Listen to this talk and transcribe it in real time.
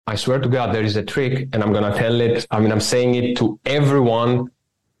I swear to God, there is a trick, and I'm going to tell it. I mean, I'm saying it to everyone.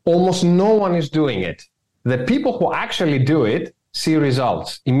 Almost no one is doing it. The people who actually do it see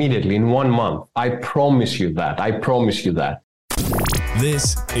results immediately in 1 month. I promise you that. I promise you that.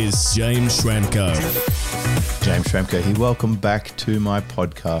 This is James Schramko. James Schramko here. Welcome back to my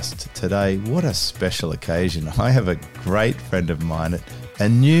podcast today. What a special occasion. I have a great friend of mine, a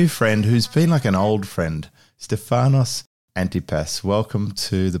new friend who's been like an old friend, Stefanos Antipas. Welcome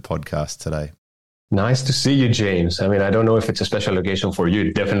to the podcast today. Nice to see you, James. I mean, I don't know if it's a special occasion for you.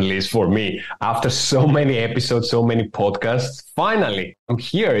 It definitely is for me. After so many episodes, so many podcasts, finally, I'm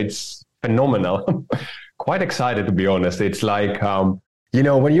here. It's phenomenal. Quite excited, to be honest. It's like,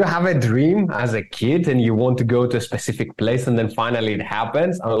 when you have a dream as a kid and you want to go to a specific place and then finally it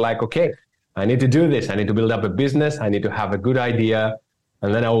happens, I'm like, okay, I need to do this. I need to build up a business. I need to have a good idea.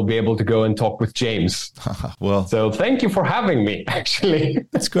 And then I will be able to go and talk with James. Well, so thank you for having me, actually.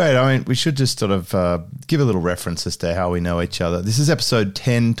 That's great. I mean, we should just sort of give a little reference as to how we know each other. This is episode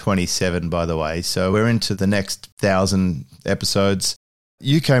 1027, by the way. So we're into the next 1,000 episodes.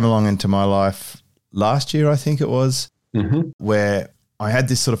 You came along into my life last year, I think it was, where I had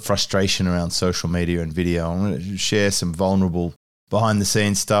this sort of frustration around social media and video. I'm going to share some vulnerable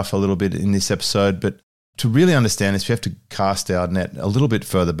behind-the-scenes stuff a little bit in this episode, but to really understand this, we have to cast our net a little bit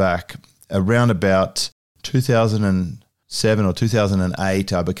further back. Around about 2007 or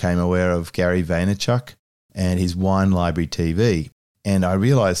 2008, I became aware of Gary Vaynerchuk and his Wine Library TV. And I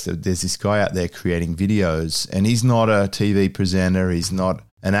realized that there's this guy out there creating videos, and he's not a TV presenter, he's not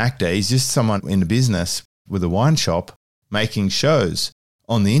an actor, he's just someone in a business with a wine shop making shows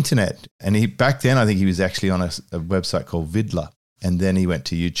on the internet. And back then, I think he was actually on a website called Vidler, and then he went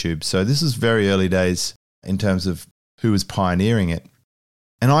to YouTube. So this is very early days in terms of who was pioneering it.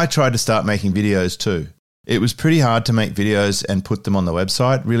 And I tried to start making videos too. It was pretty hard to make videos and put them on the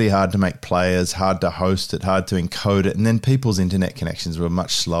website, really hard to make players, hard to host it, hard to encode it. And then people's internet connections were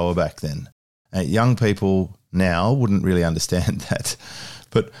much slower back then. Young people now wouldn't really understand that.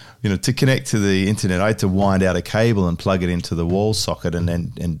 But, to connect to the internet, I had to wind out a cable and plug it into the wall socket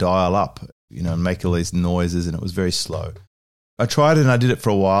and dial up, and make all these noises, and it was very slow. I tried it and I did it for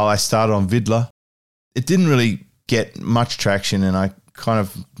a while. I started on Vidler. It didn't really get much traction, and I kind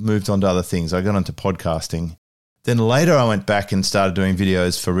of moved on to other things. I got into podcasting. Then later I went back and started doing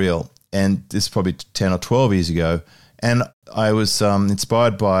videos for real. And this is probably 10 or 12 years ago. And I was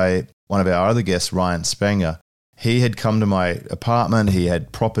inspired by one of our other guests, Ryan Spanger. He had come to my apartment. He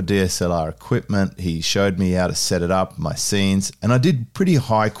had proper DSLR equipment. He showed me how to set it up, my scenes. And I did pretty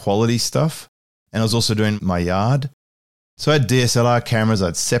high quality stuff. And I was also doing my yard. So I had DSLR cameras, I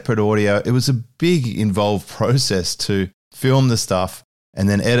had separate audio. It was a big involved process to film the stuff and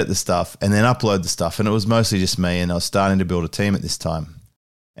then edit the stuff and then upload the stuff. And it was mostly just me, and I was starting to build a team at this time.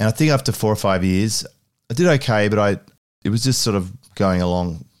 And I think after 4 or 5 years, I did okay, but it was just sort of going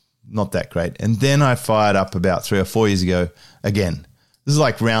along not that great. And then I fired up about 3 or 4 years ago again. This is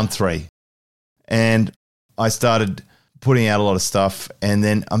like round 3. And I started putting out a lot of stuff, and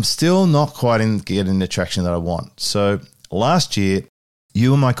then I'm still not quite getting the traction that I want. So last year,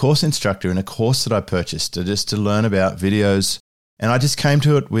 you were my course instructor in a course that I purchased just to learn about videos. And I just came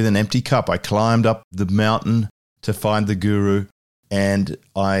to it with an empty cup. I climbed up the mountain to find the guru, and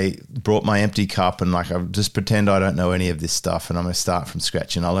I brought my empty cup, and I just pretend I don't know any of this stuff, and I'm going to start from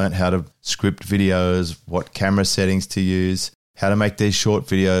scratch. And I learned how to script videos, what camera settings to use, how to make these short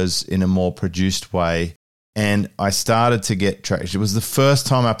videos in a more produced way. And I started to get traction. It was the first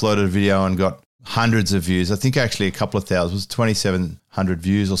time I uploaded a video and got hundreds of views. I think actually a couple of thousand. It was 2,700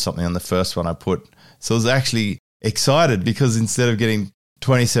 views or something on the first one I put. So I was actually excited because instead of getting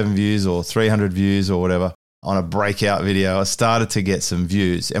 27 views or 300 views or whatever on a breakout video, I started to get some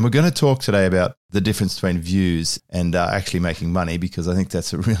views. And we're going to talk today about the difference between views and actually making money, because I think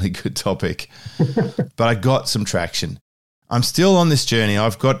that's a really good topic. But I got some traction. I'm still on this journey.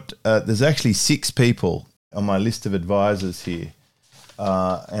 I've got, there's actually 6 people on my list of advisors here.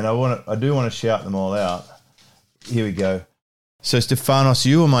 And I do want to shout them all out. Here we go. So Stefanos,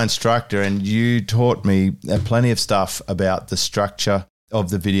 you were my instructor, and you taught me plenty of stuff about the structure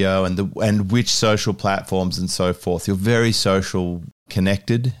of the video and which social platforms and so forth. You're very social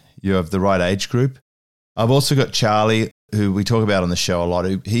connected. You have the right age group. I've also got Charlie, who we talk about on the show a lot.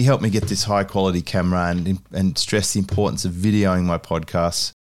 He helped me get this high quality camera and stress the importance of videoing my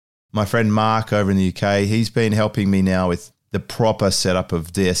podcasts. My friend Mark over in the UK, he's been helping me now with the proper setup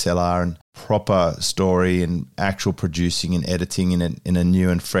of DSLR and proper story and actual producing and editing in a new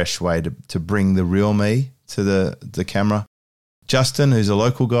and fresh way to bring the real me to the camera. Justin, who's a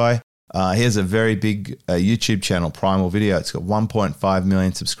local guy, He has a very big YouTube channel, Primal Video. It's got 1.5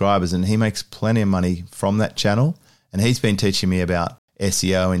 million subscribers, and he makes plenty of money from that channel. And he's been teaching me about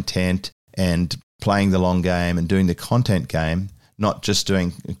SEO intent and playing the long game and doing the content game, not just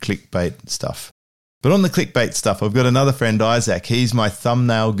doing clickbait stuff. But on the clickbait stuff, I've got another friend, Isaac. He's my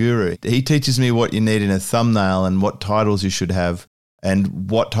thumbnail guru. He teaches me what you need in a thumbnail and what titles you should have and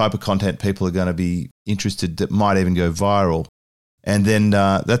what type of content people are going to be interested that might even go viral. And then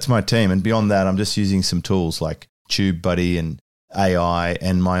that's my team. And beyond that, I'm just using some tools like TubeBuddy and AI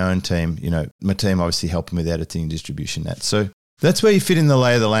and my own team. You know, my team obviously helping with editing and distribution. So that's where you fit in the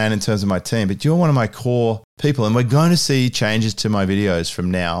lay of the land in terms of my team. But you're one of my core people, and we're going to see changes to my videos from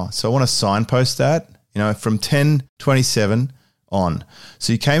now. So I want to signpost that, you know, from 10/27 on.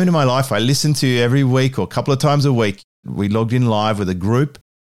 So you came into my life. I listened to you every week or a couple of times a week. We logged in live with a group.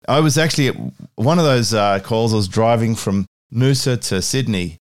 I was actually at one of those calls. I was driving from Noosa to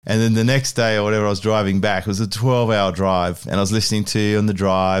Sydney, and then the next day or whatever I was driving back. It was a 12-hour drive, and I was listening to you on the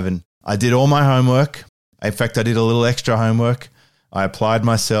drive, and I did all my homework. In fact, I did a little extra homework. I applied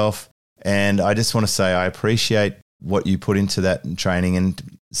myself, and I just want to say I appreciate what you put into that training. And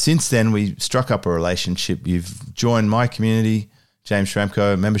since then, we struck up a relationship. You've joined my community, James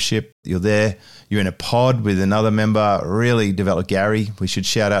Schramko membership. You're there. You're in a pod with another member, really developed, Gary. We should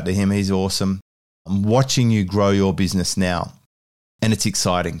shout out to him. He's awesome. I'm watching you grow your business now, and it's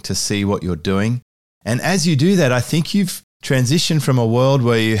exciting to see what you're doing. And as you do that, I think you've transitioned from a world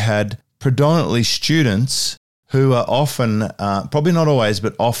where you had predominantly students who are often, probably not always,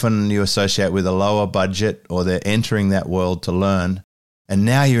 but often you associate with a lower budget, or they're entering that world to learn. And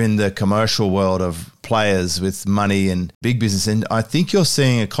now you're in the commercial world of players with money and big business. And I think you're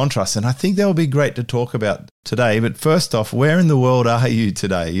seeing a contrast, and I think that will be great to talk about today. But first off, where in the world are you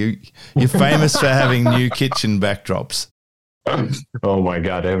today? You're famous for having new kitchen backdrops. Oh my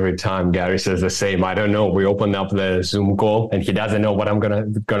God, every time Gary says the same. I don't know. We opened up the Zoom call and he doesn't know what I'm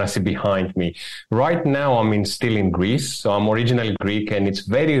gonna see behind me. Right now, I'm still in Greece. So I'm originally Greek, and it's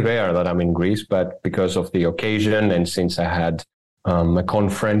very rare that I'm in Greece, but because of the occasion and since I had a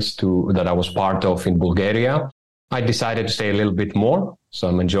conference that I was part of in Bulgaria, I decided to stay a little bit more. So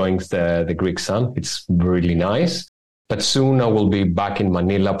I'm enjoying the Greek sun. It's really nice. But soon I will be back in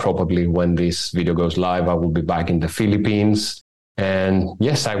Manila. Probably when this video goes live, I will be back in the Philippines. And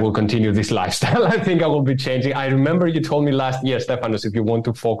yes, I will continue this lifestyle. I think I will be changing. I remember you told me last year, Stefanos, if you want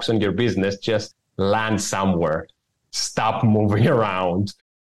to focus on your business, just land somewhere. Stop moving around.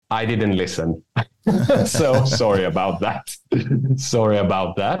 I didn't listen. So sorry about that. Sorry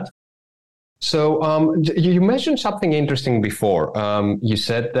about that. So you mentioned something interesting before. You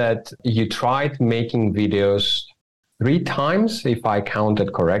said that you tried making videos 3 times, if I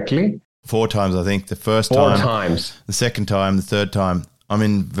counted correctly. 4 times, I think. The first time. 4 times. The second time, the third time. I'm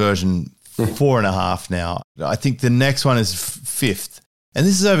in version 4.5 now. I think the next one is 5th. And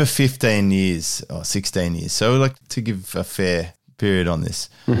this is over 15 years or 16 years. So I would like to give a fair period on this.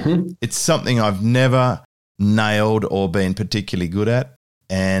 Mm-hmm. It's something I've never nailed or been particularly good at.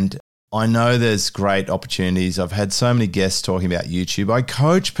 And I know there's great opportunities. I've had so many guests talking about YouTube. I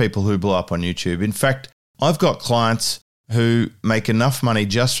coach people who blow up on YouTube. In fact, I've got clients who make enough money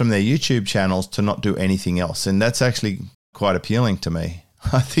just from their YouTube channels to not do anything else. And that's actually quite appealing to me.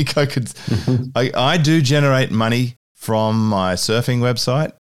 I think I could, I do generate money from my surfing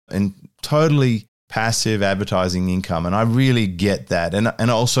website and totally passive advertising income. And I really get that. And I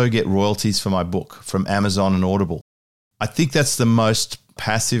also get royalties for my book from Amazon and Audible. I think that's the most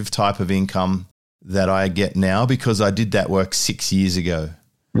passive type of income that I get now because I did that work 6 years ago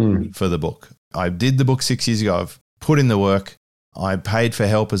for the book. I did the book 6 years ago. I've put in the work. I paid for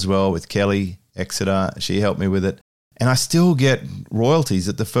help as well with Kelly Exeter. She helped me with it. And I still get royalties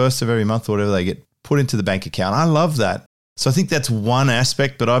at the first of every month or whatever. They get put into the bank account. I love that. So I think that's one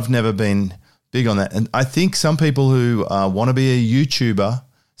aspect, but I've never been big on that. And I think some people who want to be a YouTuber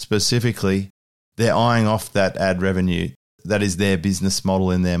specifically, they're eyeing off that ad revenue. That is their business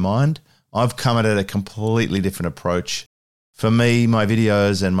model in their mind. I've come at it a completely different approach. For me, my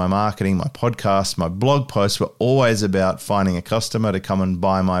videos and my marketing, my podcasts, my blog posts were always about finding a customer to come and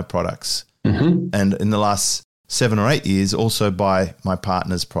buy my products. Mm-hmm. And in the last 7 or 8 years, also buy my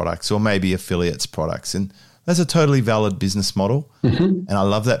partner's products or maybe affiliates' products. And that's a totally valid business model. Mm-hmm. And I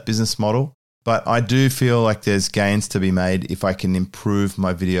love that business model. But I do feel like there's gains to be made if I can improve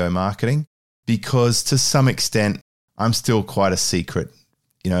my video marketing because to some extent, I'm still quite a secret.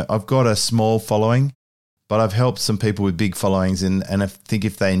 You know, I've got a small following, but I've helped some people with big followings. And I think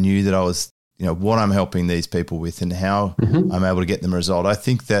if they knew that I was, you know, what I'm helping these people with and how I'm able to get them a result, I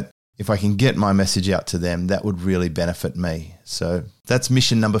think that if I can get my message out to them, that would really benefit me. So that's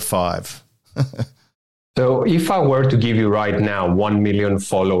mission number 5. So if I were to give you right now 1 million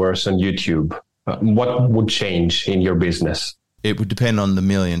followers on YouTube, what would change in your business? It would depend on the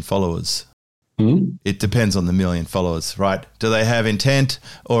million followers. It depends on the million followers, right? Do they have intent,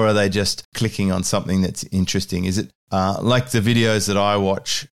 or are they just clicking on something that's interesting? Is it like the videos that I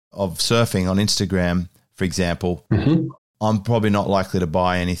watch of surfing on Instagram, for example? I'm probably not likely to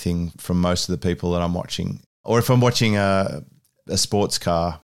buy anything from most of the people that I'm watching. Or if I'm watching a sports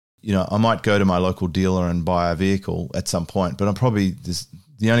car, you know, I might go to my local dealer and buy a vehicle at some point, but I'm probably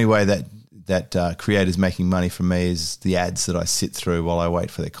the only way that creators making money from me is the ads that I sit through while I wait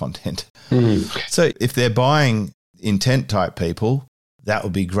for their content. So if they're buying intent type people, that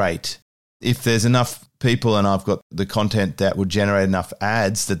would be great. If there's enough people and I've got the content that would generate enough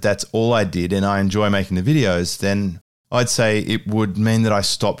ads that's all I did and I enjoy making the videos, then I'd say it would mean that I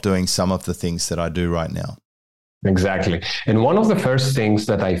stop doing some of the things that I do right now. Exactly. And one of the first things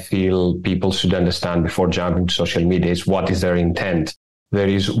that I feel people should understand before jumping to social media is what is their intent. There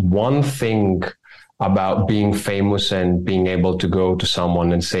is one thing about being famous and being able to go to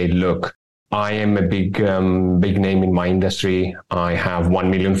someone and say, look, I am a big name in my industry. I have 1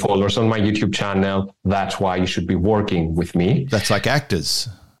 million followers on my YouTube channel. That's why you should be working with me. That's like actors.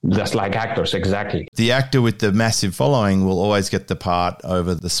 That's like actors, exactly. The actor with the massive following will always get the part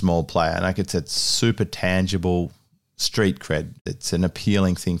over the small player. And like it's a super tangible street cred. It's an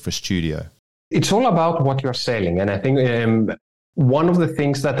appealing thing for studio. It's all about what you're selling. And I think one of the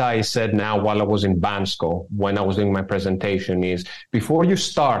things that I said now while I was in Bansko, when I was doing my presentation, is before you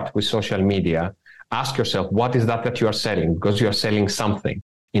start with social media, ask yourself, what is that you are selling? Because you are selling something.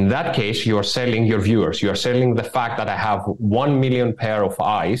 In that case, you are selling your viewers. You are selling the fact that I have 1 million pair of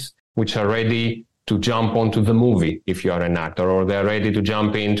eyes, which are ready to jump onto the movie if you are an actor, or they're ready to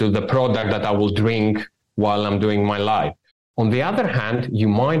jump into the product that I will drink while I'm doing my live. On the other hand, you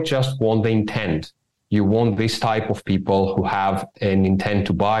might just want the intent. You want this type of people who have an intent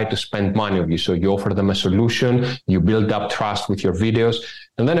to buy, to spend money with you. So you offer them a solution, you build up trust with your videos,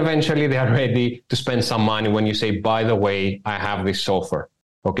 and then eventually they are ready to spend some money when you say, by the way, I have this offer.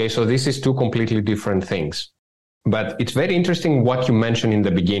 Okay, so this is 2 completely different things. But it's very interesting what you mentioned in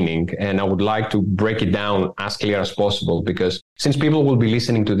the beginning, and I would like to break it down as clear as possible, because since people will be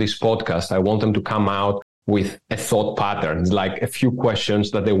listening to this podcast, I want them to come out with a thought pattern, like a few questions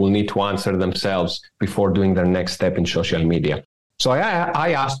that they will need to answer themselves before doing their next step in social media. So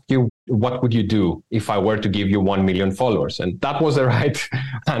I asked you, what would you do if I were to give you 1 million followers? And that was the right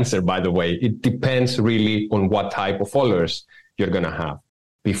answer, by the way. It depends really on what type of followers you're going to have.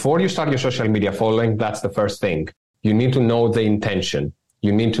 Before you start your social media following, that's the first thing. You need to know the intention.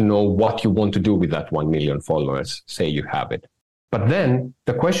 You need to know what you want to do with that 1 million followers, say you have it. But then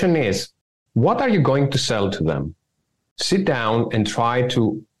the question is, what are you going to sell to them? Sit down and try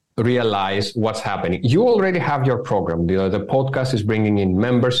to realize what's happening. You already have your program. The podcast is bringing in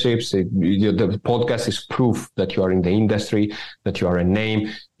memberships. The podcast is proof that you are in the industry, that you are a name.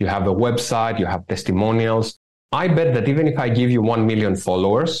 You have a website, you have testimonials. I bet that even if I give you 1 million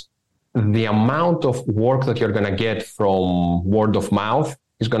followers, the amount of work that you're going to get from word of mouth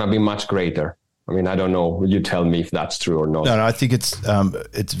is going to be much greater. I mean, I don't know. You tell me if that's true or not. No, I think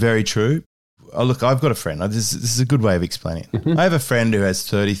it's very true. Oh, look, I've got a friend. This is a good way of explaining it. I have a friend who has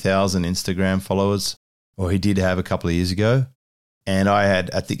 30,000 Instagram followers, or he did have a couple of years ago. And I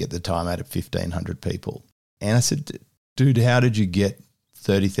think at the time I had 1,500 people. And I said, dude, how did you get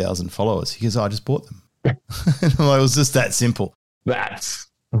 30,000 followers? He goes, I just bought them. And I'm like, it was just that simple. That's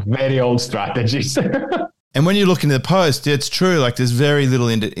very old strategies. And when you look into the post, it's true. Like there's very little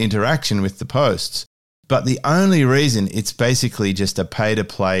interaction with the posts. But the only reason it's basically just a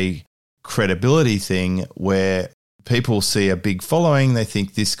pay-to-play credibility thing where people see a big following, they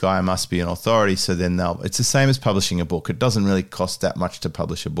think this guy must be an authority, so then it's the same as publishing a book. It doesn't really cost that much to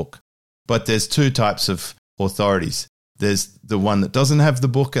publish a book. But there's 2 types of authorities. There's the one that doesn't have the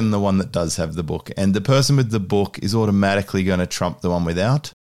book and the one that does have the book. And the person with the book is automatically going to trump the one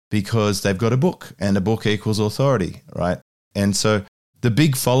without because they've got a book and a book equals authority, right? And so the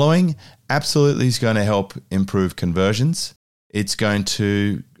big following absolutely is going to help improve conversions. It's going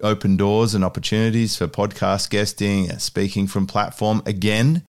to open doors and opportunities for podcast guesting, speaking from platform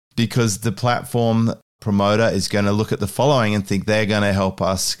again, because the platform promoter is going to look at the following and think they're going to help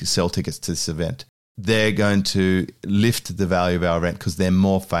us sell tickets to this event. They're going to lift the value of our event because they're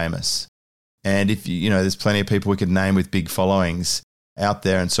more famous. And if there's plenty of people we could name with big followings out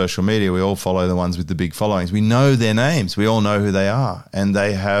there in social media. We all follow the ones with the big followings. We know their names. We all know who they are. And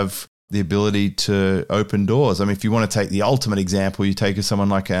they have the ability to open doors. I mean, if you want to take the ultimate example, you take someone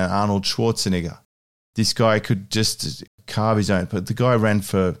like Arnold Schwarzenegger. This guy could just carve his own, but the guy ran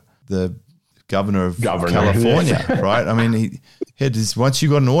for the governor of California, right? I mean, he had this, once you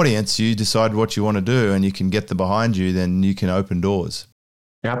got an audience, you decide what you want to do and you can get them behind you, then you can open doors.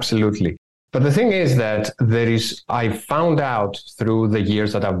 Absolutely. But the thing is that I found out through the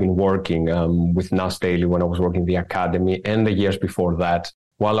years that I've been working with Nas Daily, when I was working in the academy, and the years before that,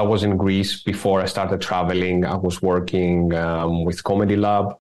 while I was in Greece, before I started traveling, I was working with Comedy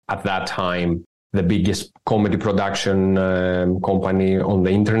Lab. At that time, the biggest comedy production company on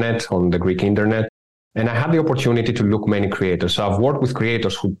the internet, on the Greek internet. And I had the opportunity to look many creators. So I've worked with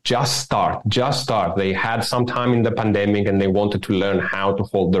creators who just start. They had some time in the pandemic and they wanted to learn how to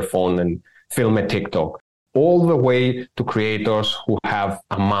hold their phone and film a TikTok, all the way to creators who have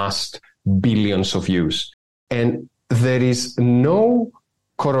amassed billions of views. And there is no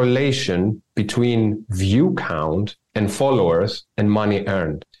correlation between view count and followers and money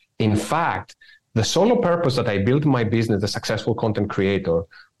earned. In fact, the sole purpose that I built my business, the Successful Content Creator,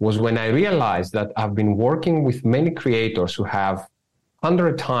 was when I realized that I've been working with many creators who have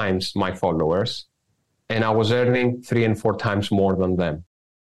 100 times my followers, and I was earning 3 and 4 times more than them.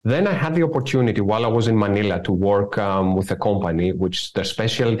 Then I had the opportunity while I was in Manila to work with a company which their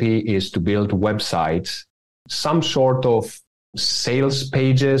specialty is to build websites, some sort of sales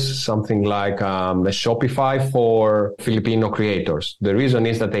pages, something like a Shopify for Filipino creators. The reason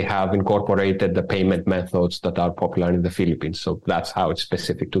is that they have incorporated the payment methods that are popular in the Philippines. So that's how it's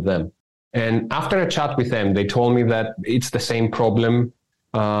specific to them. And after a chat with them, they told me that it's the same problem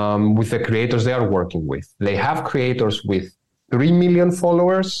with the creators they are working with. They have creators with 3 million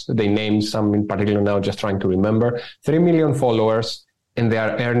followers. They named some in particular now, just trying to remember. 3 million followers, and they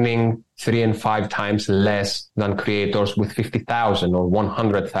are earning 3 and 5 times less than creators with 50,000 or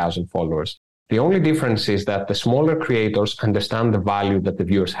 100,000 followers. The only difference is that the smaller creators understand the value that the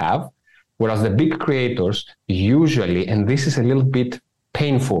viewers have, whereas the big creators usually, and this is a little bit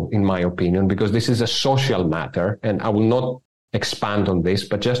painful in my opinion, because this is a social matter, and I will not expand on this,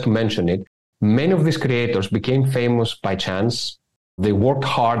 but just to mention it, many of these creators became famous by chance. They worked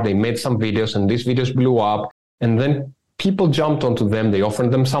hard, they made some videos, and these videos blew up, and then people jumped onto them, they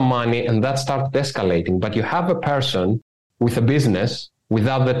offered them some money, and that started escalating. But you have a person with a business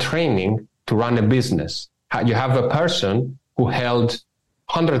without the training to run a business. You have a person who held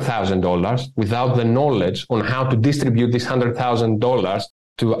 $100,000 without the knowledge on how to distribute this $100,000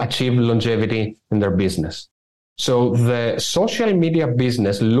 to achieve longevity in their business. So the social media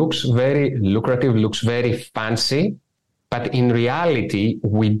business looks very lucrative, looks very fancy, but in reality,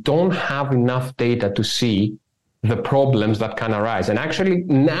 we don't have enough data to see the problems that can arise. And actually,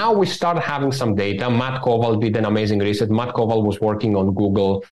 now we start having some data. Matt Koval did an amazing research. Matt Koval was working on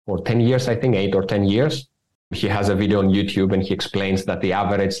Google for 10 years, I think, 8 or 10 years. He has a video on YouTube, and he explains that the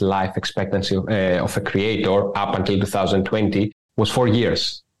average life expectancy of a creator up until 2020 was 4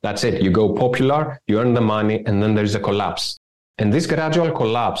 years. That's it. You go popular, you earn the money, and then there's a collapse. And this gradual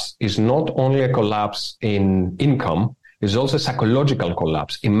collapse is not only a collapse in income, it's also a psychological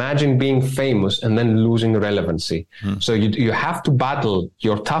collapse. Imagine being famous and then losing relevancy. So you have to battle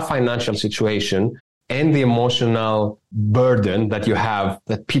your tough financial situation and the emotional burden that you have,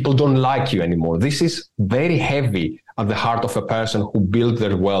 that people don't like you anymore. This is very heavy at the heart of a person who built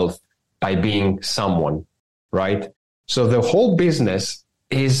their wealth by being someone, right? So the whole business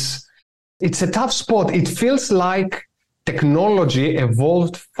it's a tough spot. It feels like technology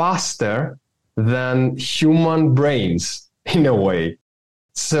evolved faster than human brains in a way.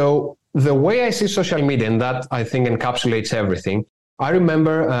 So the way I see social media, and that I think encapsulates everything. I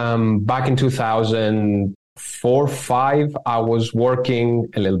remember back in 2004-05, I was working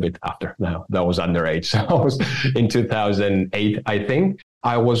a little bit after. Now that was underage. So I was in 2008, I think.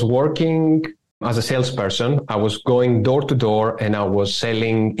 I was working as a salesperson. I was going door to door and I was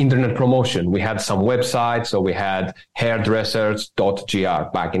selling internet promotion. We had some websites. So we had hairdressers.gr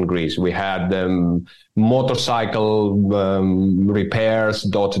back in Greece. We had motorcycle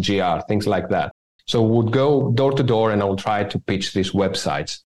repairs.gr, things like that. So we would go door to door and I would try to pitch these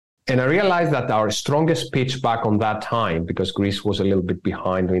websites. And I realized that our strongest pitch back on that time, because Greece was a little bit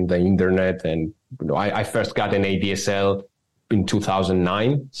behind in the internet, and I first got an ADSL in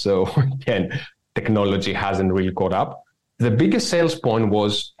 2009. So again, technology hasn't really caught up. The biggest sales point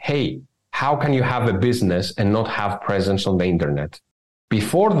was, hey, how can you have a business and not have presence on the internet?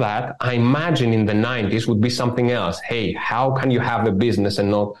 Before that, I imagine in the 90s would be something else. Hey, how can you have a business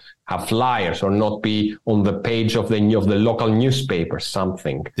and not have flyers or not be on the page of the local newspaper,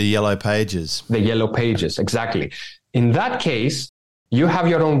 something? The yellow pages. The yellow pages, exactly. In that case, You have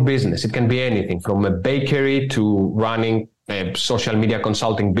your own business. It can be anything from a bakery to running a social media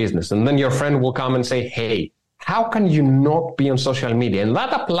consulting business. And then your friend will come and say, hey, how can you not be on social media? And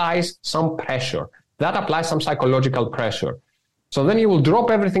that applies some pressure. That applies some psychological pressure. So then you will drop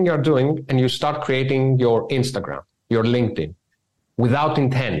everything you're doing and you start creating your Instagram, your LinkedIn, without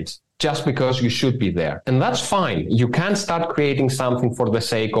intent, just because you should be there. And that's fine. You can start creating something for the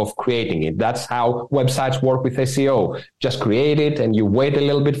sake of creating it. That's how websites work with SEO. Just create it and you wait a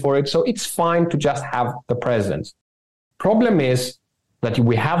little bit for it. So it's fine to just have the presence. Problem is that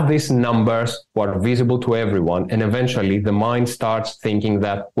we have these numbers who are visible to everyone. And eventually the mind starts thinking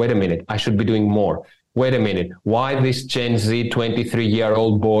that, wait a minute, I should be doing more. Wait a minute, why this Gen Z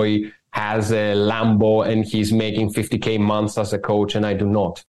 23-year-old boy has a Lambo and he's making 50K months as a coach and I do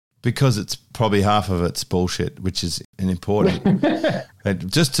not? Because it's probably half of it's bullshit, which is important.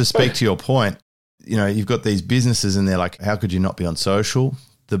 Just to speak to your point, you know, you've got these businesses and they're like, how could you not be on social?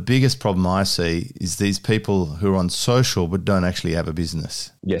 The biggest problem I see is these people who are on social but don't actually have a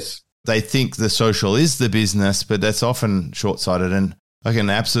business. Yes. They think the social is the business, but that's often short-sighted. And I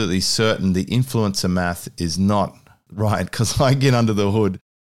can absolutely certain the influencer math is not right, because I get under the hood.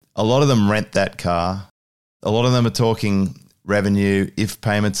 A lot of them rent that car. A lot of them are talking revenue, if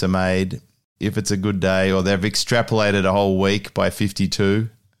payments are made, if it's a good day, or they've extrapolated a whole week by 52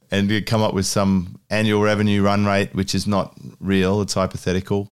 and you come up with some annual revenue run rate, which is not real, it's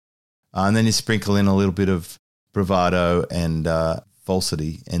hypothetical. And then you sprinkle in a little bit of bravado and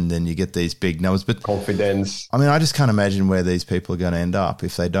falsity, and then you get these big numbers. But confidence. I mean, I just can't imagine where these people are going to end up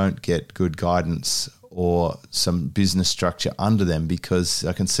if they don't get good guidance or some business structure under them, because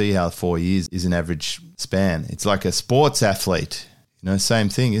I can see how 4 years is an average span. It's like a sports athlete, you know, same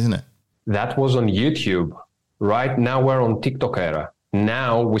thing, isn't it? That was on YouTube. Right now we're on TikTok era.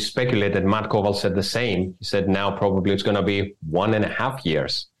 Now we speculated, Matt Koval said the same. He said now probably it's going to be 1.5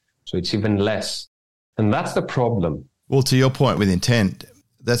 years. So it's even less. And that's the problem. Well, to your point with intent,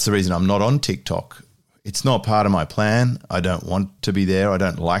 that's the reason I'm not on TikTok. It's not part of my plan. I don't want to be there. I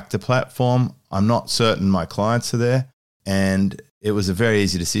don't like the platform. I'm not certain my clients are there. And it was a very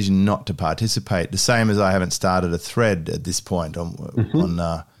easy decision not to participate. The same as I haven't started a thread at this point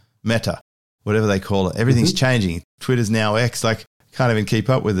on Meta, whatever they call it. Everything's changing. Twitter's now X. Like, can't even keep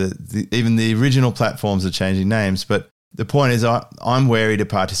up with it. Even the original platforms are changing names. But the point is I'm wary to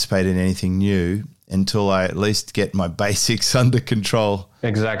participate in anything new until I at least get my basics under control.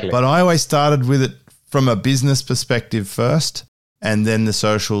 Exactly. But I always started with it from a business perspective first, and then the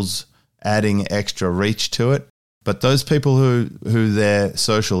socials adding extra reach to it. But those people who their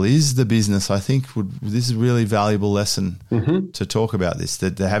social is the business, I think this is a really valuable lesson to talk about this,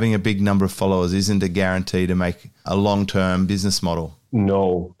 that having a big number of followers isn't a guarantee to make a long-term business model.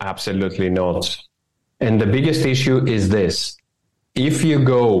 No, absolutely not. And the biggest issue is this. If you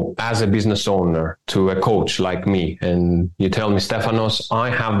go as a business owner to a coach like me and you tell me, Stefanos, I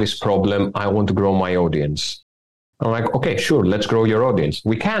have this problem, I want to grow my audience. I'm like, okay, sure, let's grow your audience.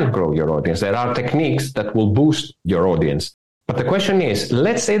 We can grow your audience. There are techniques that will boost your audience. But the question is,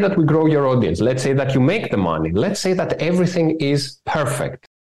 let's say that we grow your audience. Let's say that you make the money. Let's say that everything is perfect.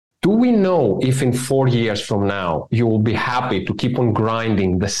 Do we know if in 4 years from now, you will be happy to keep on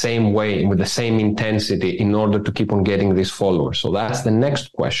grinding the same way with the same intensity in order to keep on getting these followers? So that's the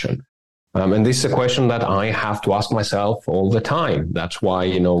next question. And this is a question that I have to ask myself all the time. That's why,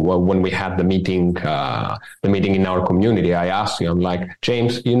 you know, when we had the meeting in our community, I asked you, I'm like,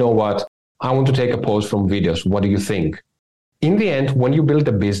 James, you know what? I want to take a pause from videos. What do you think? In the end, when you build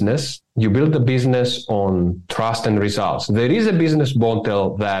a business, you build the business on trust and results. There is a business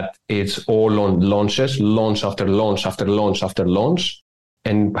model that it's all on launches, launch after launch after launch after launch,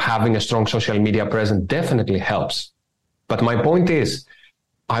 and having a strong social media presence definitely helps. But my point is,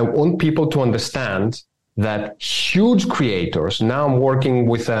 I want people to understand that huge creators, now I'm working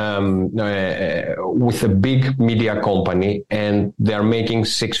with a big media company, and they're making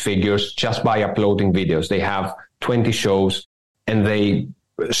 6 figures just by uploading videos. They have 20 shows and they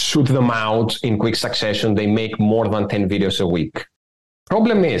shoot them out in quick succession. They make more than 10 videos a week.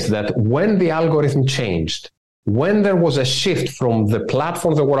 Problem is that when the algorithm changed, when there was a shift from the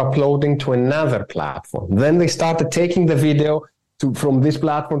platform they were uploading to another platform, then they started taking the video from this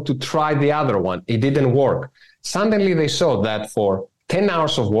platform to try the other one. It didn't work. Suddenly they saw that for 10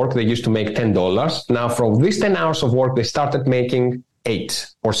 hours of work, they used to make $10. Now from these 10 hours of work, they started making 8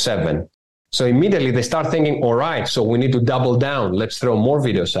 or 7. So immediately they start thinking, all right, so we need to double down. Let's throw more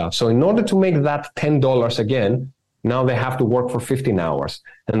videos out. So in order to make that $10 again, now they have to work for 15 hours.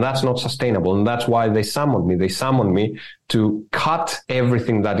 And that's not sustainable. And that's why they summoned me. They summoned me to cut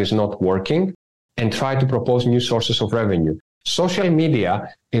everything that is not working and try to propose new sources of revenue. Social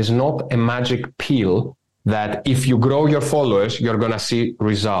media is not a magic pill that if you grow your followers, you're going to see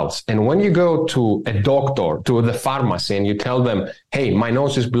results. And when you go to a doctor, to the pharmacy, and you tell them, hey, my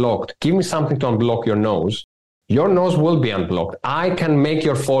nose is blocked, give me something to unblock your nose will be unblocked. I can make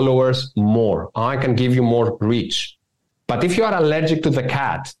your followers more. I can give you more reach. But if you are allergic to the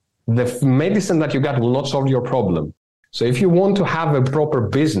cat, the medicine that you got will not solve your problem. So if you want to have a proper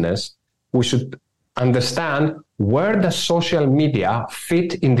business, we should understand where does social media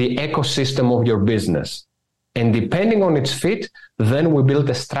fit in the ecosystem of your business. And depending on its fit, then we build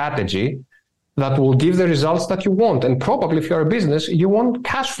a strategy that will give the results that you want. And probably if you're a business, you want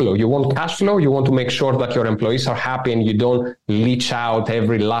cash flow. You want cash flow. You want to make sure that your employees are happy and you don't leach out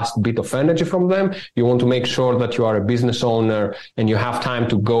every last bit of energy from them. You want to make sure that you are a business owner and you have time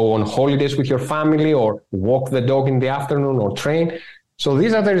to go on holidays with your family or walk the dog in the afternoon or train. So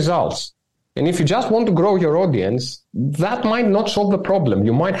these are the results. And if you just want to grow your audience, that might not solve the problem.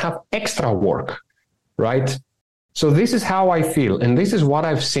 You might have extra work, right? So this is how I feel. And this is what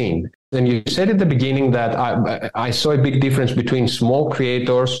I've seen. And you said at the beginning that I saw a big difference between small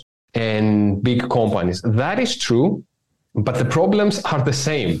creators and big companies. That is true, but the problems are the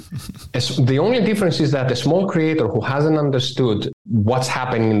same. The only difference is that a small creator who hasn't understood what's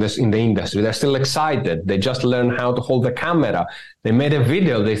happening in the industry, they're still excited. They just learned how to hold the camera. They made a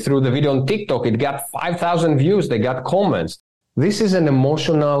video. They threw the video on TikTok. It got 5,000 views. They got comments. This is an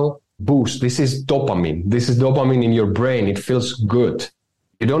emotional boost. This is dopamine. This is dopamine in your brain. It feels good.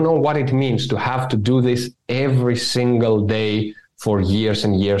 You don't know what it means to have to do this every single day for years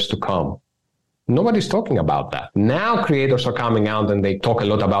and years to come. Nobody's talking about that. Now creators are coming out and they talk a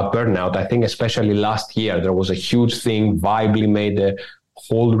lot about burnout. I think especially last year, there was a huge thing. Vibely made a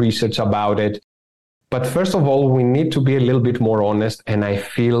whole research about it. But first of all, we need to be a little bit more honest. And I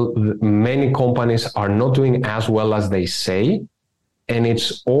feel many companies are not doing as well as they say. And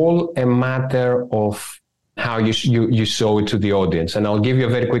it's all a matter of how you show it to the audience. And I'll give you a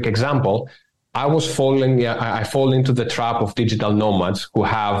very quick example. I fall into the trap of digital nomads who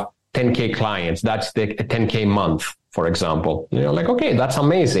have 10K clients. That's a 10K month, for example. Like, okay, that's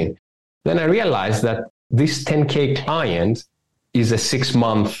amazing. Then I realized that this 10K client is a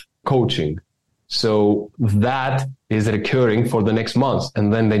 6-month coaching. So that is recurring for the next month.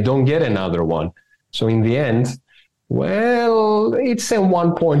 And then they don't get another one. So in the end, well, it's a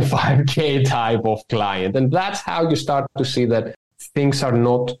 1.5K type of client. And that's how you start to see that things are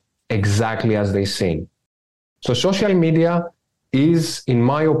not exactly as they seem. So social media is, in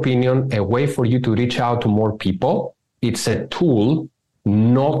my opinion, a way for you to reach out to more people. It's a tool,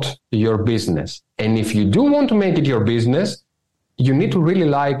 not your business. And if you do want to make it your business, you need to really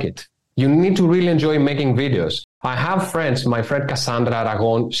like it. You need to really enjoy making videos. I have friends, my friend Cassandra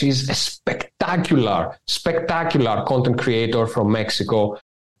Aragon, she's a spectacular content creator from Mexico,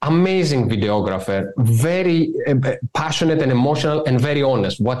 amazing videographer, very passionate and emotional and very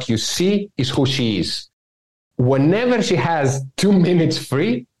honest. What you see is who she is. Whenever she has 2 minutes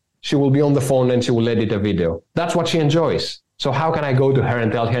free, she will be on the phone and she will edit a video. That's what she enjoys. So how can I go to her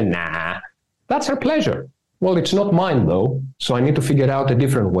and tell her, nah, that's her pleasure? Well, it's not mine, though. So I need to figure out a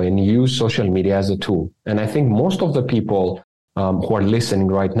different way and use social media as a tool. And I think most of the people who are listening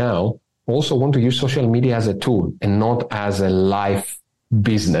right now also want to use social media as a tool and not as a life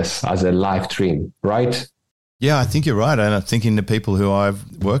business, as a live stream, right? Yeah, I think you're right. And I'm thinking to people who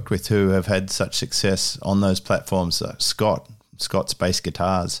I've worked with who have had such success on those platforms. Scott's Bass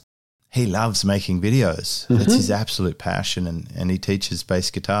Guitars. He loves making videos. Mm-hmm. That's his absolute passion. And he teaches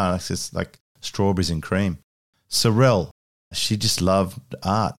bass guitar. It's like strawberries and cream. Sorel, she just loved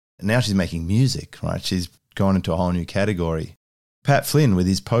art. And now she's making music, right? She's gone into a whole new category. Pat Flynn with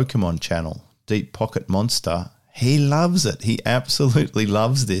his Pokemon channel, Deep Pocket Monster, he loves it. He absolutely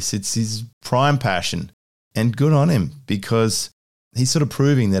loves this. It's his prime passion. And good on him, because he's sort of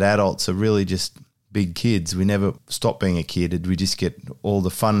proving that adults are really just big kids. We never stop being a kid. We just get all the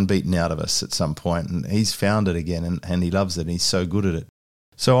fun beaten out of us at some point. And he's found it again, and he loves it. And he's so good at it.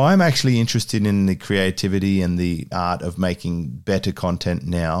 So I'm actually interested in the creativity and the art of making better content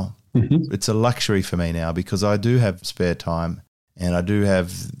now. Mm-hmm. It's a luxury for me now because I do have spare time and I do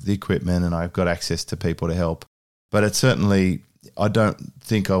have the equipment and I've got access to people to help. But it's certainly, I don't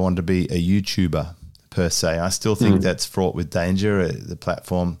think I want to be a YouTuber per se. I still think that's fraught with danger. The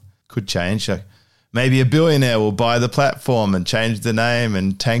platform could change. Maybe a billionaire will buy the platform and change the name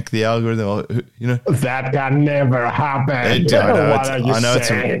and tank the algorithm. Or, that can never happen. I know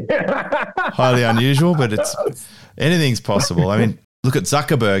it's highly unusual, but anything's possible. I mean, Look at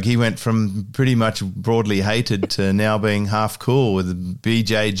Zuckerberg. He went from pretty much broadly hated to now being half cool with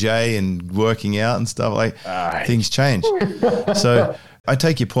BJJ and working out and stuff. Like things change. So I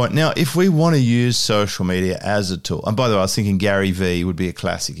take your point. Now, if we want to use social media as a tool, and by the way, I was thinking Gary Vee would be a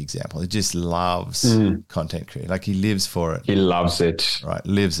classic example. He just loves content creation. Like he lives for it. He loves it. Right.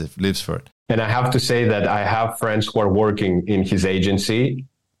 Lives for it. And I have to say that I have friends who are working in his agency.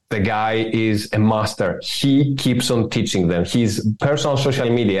 The guy is a master. He keeps on teaching them. His personal social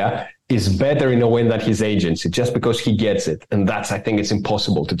media is better in a way than his agency just because he gets it. And I think it's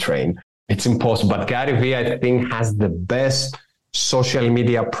impossible to train. It's impossible. But Gary Vee, I think, has the best social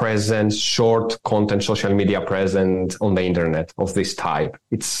media presence, short content social media presence on the internet of this type.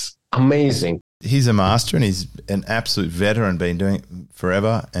 It's amazing. He's a master and he's an absolute veteran, been doing it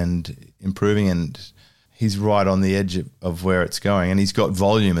forever and improving, and he's right on the edge of where it's going. And he's got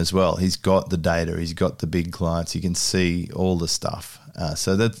volume as well. He's got the data. He's got the big clients. You can see all the stuff.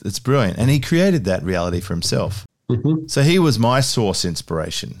 So it's brilliant. And he created that reality for himself. Mm-hmm. So he was my source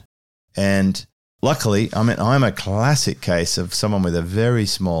inspiration. And luckily, I mean, I'm a classic case of someone with a very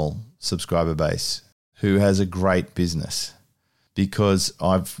small subscriber base who has a great business, because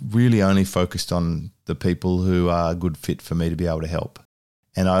I've really only focused on the people who are a good fit for me to be able to help.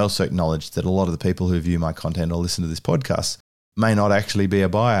 And I also acknowledge that a lot of the people who view my content or listen to this podcast may not actually be a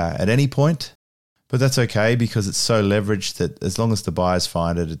buyer at any point, but that's okay because it's so leveraged that as long as the buyers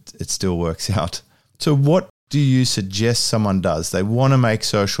find it, it still works out. So what do you suggest someone does? They want to make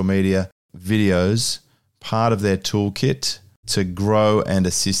social media videos part of their toolkit to grow and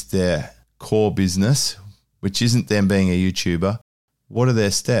assist their core business, which isn't them being a YouTuber. What are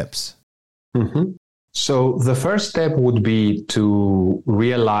their steps? Mm-hmm. So the first step would be to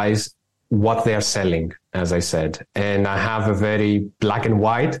realize what they're selling, as I said. And I have a very black and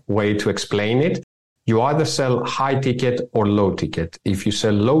white way to explain it. You either sell high ticket or low ticket. If you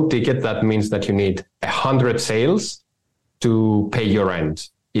sell low ticket, that means that you need 100 sales to pay your rent.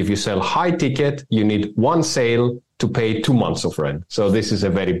 If you sell high ticket, you need one sale to pay 2 months of rent. So this is a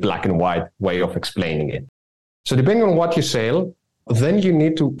very black and white way of explaining it. So depending on what you sell, then you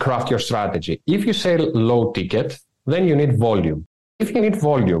need to craft your strategy. If you sell low ticket, then you need volume. If you need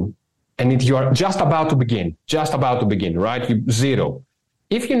volume and you are just about to begin, right? Zero.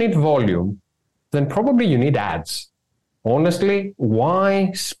 If you need volume, then probably you need ads. Honestly,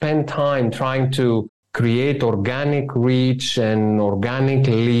 why spend time trying to create organic reach and organic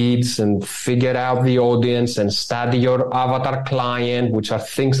leads and figure out the audience and study your avatar client, which are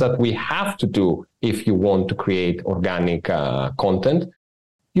things that we have to do if you want to create organic content.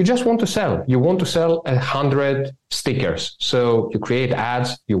 You just want to sell. You want to sell 100 stickers. So you create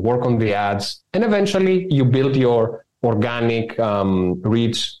ads, you work on the ads, and eventually you build your organic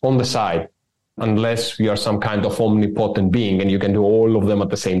reach on the side. Unless you are some kind of omnipotent being and you can do all of them at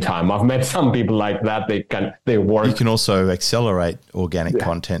the same time. I've met some people like that. They work. You can also accelerate organic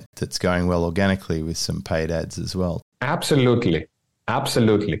content that's going well organically with some paid ads as well. Absolutely.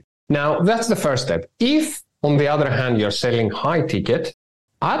 Now, that's the first step. If, on the other hand, you're selling high ticket,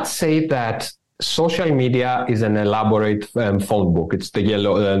 I'd say that social media is an elaborate phone book. It's the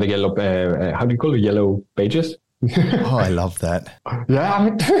yellow, how do you call it? Yellow pages? Oh, I love that. Yeah. I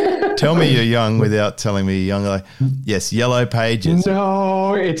mean Tell me you're young without telling me you're young. Like, yes, yellow pages.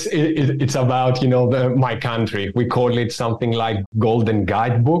 No, it's about, my country. We call it something like golden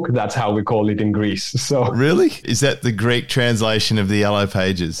guidebook. That's how we call it in Greece. So really? Is that the Greek translation of the yellow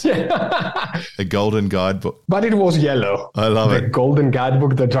pages? Yeah. A golden guidebook. But it was yellow. I love it. Golden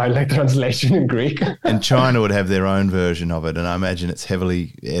guidebook, the translation in Greek. And China would have their own version of it. And I imagine it's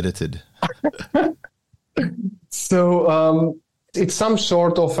heavily edited. So it's some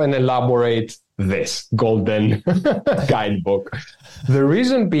sort of an elaborate golden guidebook. The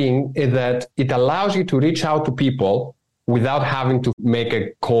reason being is that it allows you to reach out to people without having to make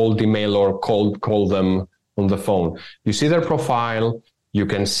a cold email or call them on the phone. You see their profile, you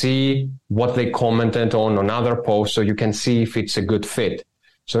can see what they commented on other posts, so you can see if it's a good fit.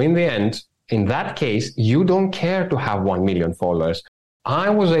 So in the end, in that case, you don't care to have 1 million followers.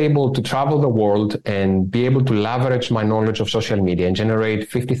 I was able to travel the world and be able to leverage my knowledge of social media and generate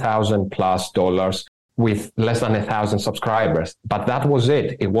 $50,000+ with less than 1,000 subscribers. But that was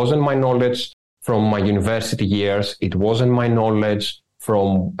it. It wasn't my knowledge from my university years. It wasn't my knowledge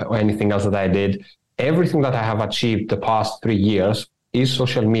from anything else that I did. Everything that I have achieved the past 3 years is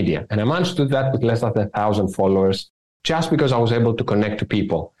social media. And I managed to do that with less than 1,000 followers just because I was able to connect to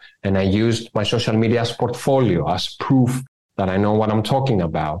people. And I used my social media as portfolio, as proof that I know what I'm talking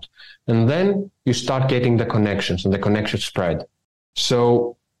about. And then you start getting the connections and the connections spread.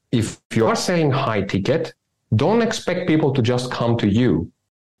 So if you are selling high ticket, don't expect people to just come to you.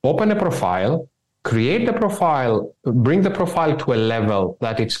 Open a profile, create the profile, bring the profile to a level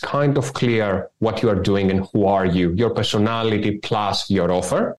that it's kind of clear what you are doing and who are you, your personality plus your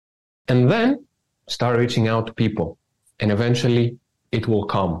offer, and then start reaching out to people. And eventually it will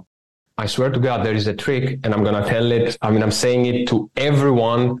come. I swear to God, there is a trick, and I'm going to tell it. I'm saying it to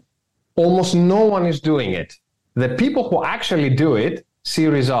everyone. Almost no one is doing it. The people who actually do it see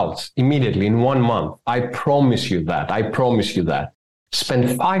results immediately in 1 month. I promise you that. I promise you that.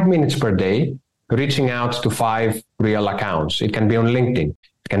 Spend 5 minutes per day reaching out to 5 real accounts. It can be on LinkedIn.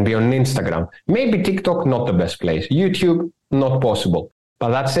 It can be on Instagram. Maybe TikTok, not the best place. YouTube, not possible. But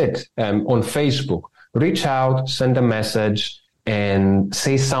that's it. On Facebook, reach out, send a message, and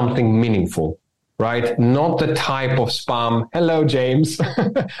say something meaningful, right? Not the type of spam. Hello, James.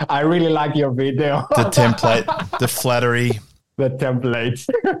 I really like your video. The template, the flattery. The template.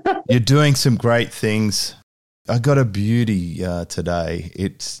 You're doing some great things. I got a beauty today.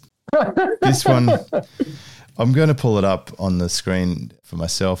 It's this one. I'm going to pull it up on the screen for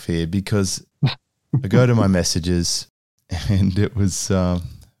myself here because I go to my messages and it was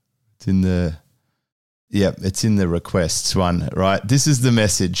it's in the requests one, right? This is the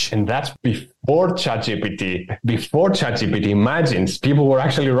message. And that's before ChatGPT. Before ChatGPT, imagine people were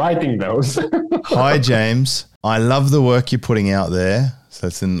actually writing those. Hi, James. I love the work you're putting out there. So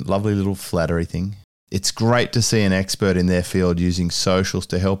it's a lovely little flattery thing. It's great to see an expert in their field using socials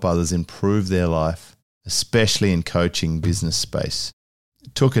to help others improve their life, especially in coaching business space.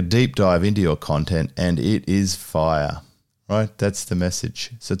 Took a deep dive into your content and it is fire, right? That's the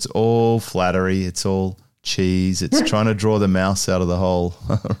message. So it's all flattery. It's all cheese. It's trying to draw the mouse out of the hole,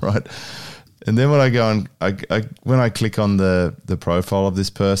 right? And then when I go on, when I click on the profile of this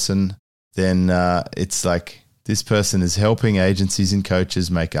person, then it's like this person is helping agencies and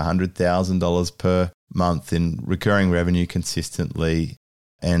coaches make $100,000 per month in recurring revenue consistently.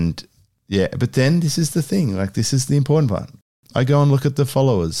 And yeah, but then this is the thing, like this is the important part. I go and look at the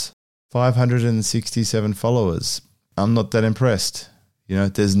followers, 567 followers. I'm not that impressed. You know,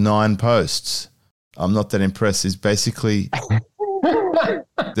 there's 9 posts. I'm not that impressed. It's basically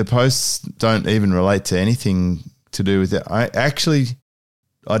the posts don't even relate to anything to do with it.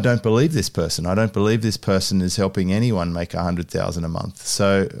 I don't believe this person. I don't believe this person is helping anyone make $100,000 a month.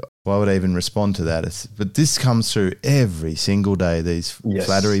 So why would I even respond to that? But this comes through every single day, these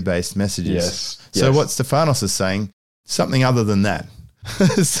flattery-based messages. Yes. So what Stefanos is saying, something other than that.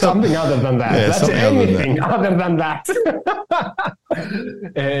 Something other than that. Yeah, that's anything other than that.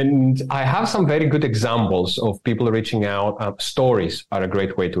 And I have some very good examples of people reaching out. Stories are a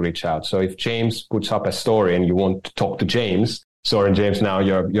great way to reach out. So if James puts up a story and you want to talk to James, sorry, James, now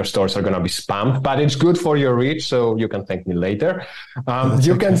your stories are going to be spammed, but it's good for your reach, so you can thank me later.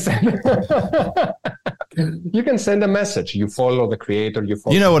 You can send a message. You follow the creator.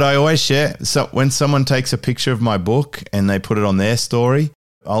 You know what I always share? So when someone takes a picture of my book and they put it on their story,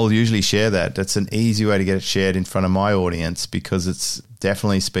 I'll usually share that. That's an easy way to get it shared in front of my audience because it's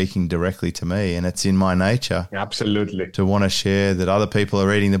definitely speaking directly to me and it's in my nature. Absolutely. To want to share that other people are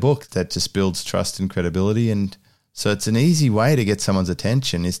reading the book. That just builds trust and credibility. And so it's an easy way to get someone's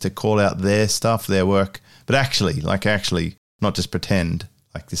attention is to call out their stuff, their work, but actually, not just pretend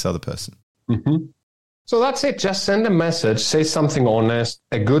like this other person. Mm-hmm. So that's it. Just send a message, say something honest.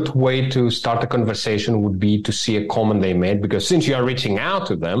 A good way to start a conversation would be to see a comment they made, because since you are reaching out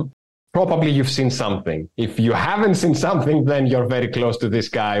to them, probably you've seen something. If you haven't seen something, then you're very close to this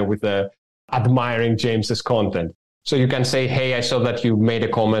guy with admiring James's content. So you can say, hey, I saw that you made a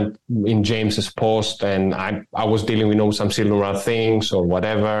comment in James's post and I was dealing with some similar things or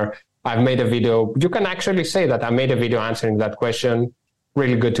whatever. I've made a video. You can actually say that I made a video answering that question.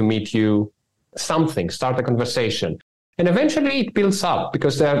 Really good to meet you. Something, start a conversation. And eventually it builds up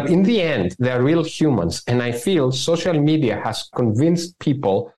because in the end, they're real humans. And I feel social media has convinced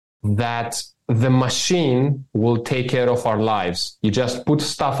people that the machine will take care of our lives. You just put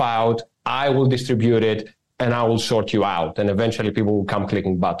stuff out, I will distribute it, and I will sort you out. And eventually people will come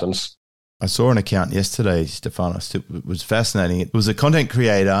clicking buttons. I saw an account yesterday, Stefanos. It was fascinating. It was a content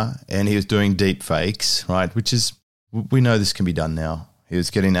creator and he was doing deep fakes, right? Which is, we know this can be done now. He was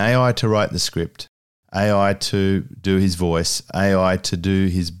getting AI to write the script, AI to do his voice, AI to do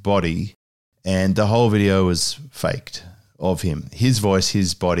his body. And the whole video was faked of him. His voice,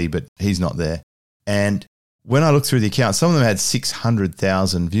 his body, but he's not there. And when I looked through the account, some of them had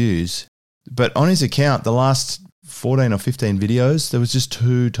 600,000 views. But on his account, the last 14 or 15 videos, there was just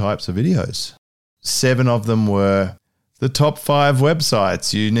 2 types of videos. 7 of them were the top 5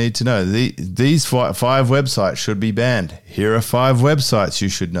 websites you need to know. These 5 websites should be banned. Here are 5 websites you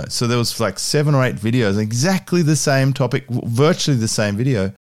should know. So there was like 7 or 8 videos, exactly the same topic, virtually the same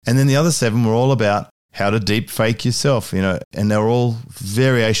video. And then the other 7 were all about how to deep fake yourself, and they're all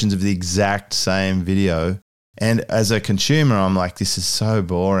variations of the exact same video. And as a consumer, I'm like, this is so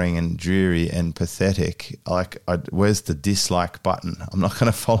boring and dreary and pathetic. Like, where's the dislike button? I'm not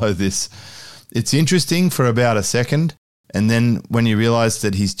going to follow this. It's interesting for about a second. And then when you realize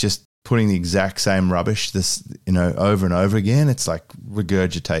that he's just putting the exact same rubbish, over and over again, it's like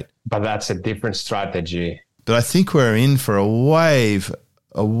regurgitate. But that's a different strategy. But I think we're in for a wave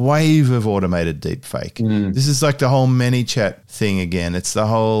of automated deepfake. This is like the whole ManyChat thing again. It's the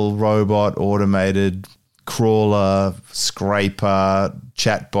whole robot, automated crawler, scraper,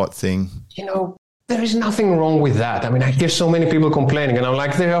 chatbot thing. There is nothing wrong with that. I mean, I hear so many people complaining, and I'm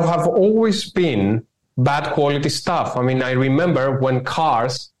like, there have always been bad quality stuff. I mean, I remember when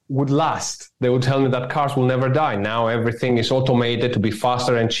cars would last. They would tell me that cars will never die. Now everything is automated to be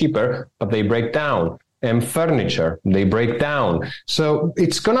faster and cheaper, but they break down. And furniture, they break down. So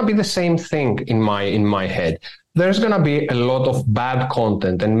it's going to be the same thing in my head. There's going to be a lot of bad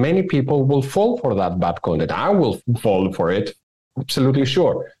content, and many people will fall for that bad content. I will fall for it, absolutely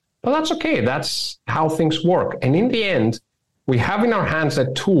sure. But that's okay. That's how things work. And in the end, we have in our hands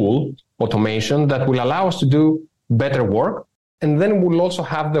a tool, automation, that will allow us to do better work. And then we'll also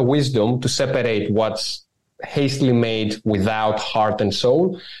have the wisdom to separate what's hastily made without heart and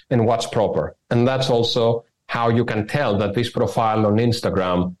soul and what's proper. And that's also how you can tell that this profile on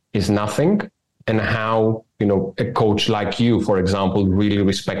Instagram is nothing, and how, a coach like you, for example, really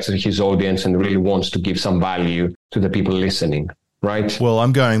respects his audience and really wants to give some value to the people listening, right? Well,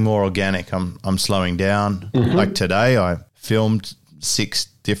 I'm going more organic. I'm slowing down. Mm-hmm. Like today, I filmed 6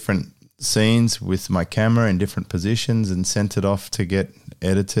 different scenes with my camera in different positions and sent it off to get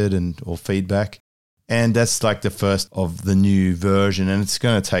edited or feedback. And that's like the first of the new version, and it's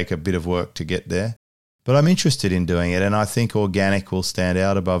going to take a bit of work to get there. But I'm interested in doing it, and I think organic will stand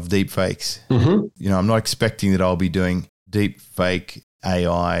out above deepfakes. Mm-hmm. I'm not expecting that I'll be doing deepfake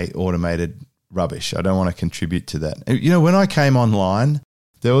AI automated rubbish. I don't want to contribute to that. When I came online,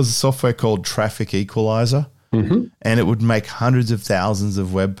 there was a software called Traffic Equalizer, mm-hmm. and it would make hundreds of thousands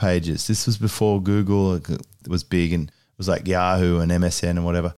of web pages. This was before Google was big, and it was like Yahoo and MSN and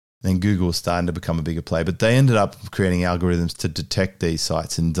whatever. Then Google was starting to become a bigger play, but they ended up creating algorithms to detect these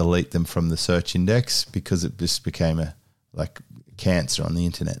sites and delete them from the search index because it just became a cancer on the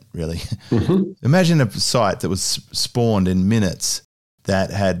internet, really. Mm-hmm. Imagine a site that was spawned in minutes that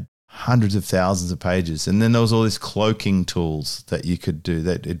had hundreds of thousands of pages, and then there was all these cloaking tools that you could do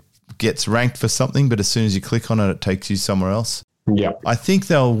that it gets ranked for something, but as soon as you click on it, it takes you somewhere else. Yeah, I think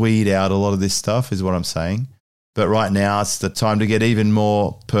they'll weed out a lot of this stuff, is what I'm saying. But right now, it's the time to get even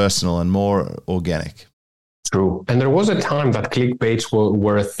more personal and more organic. True. And there was a time that clickbaits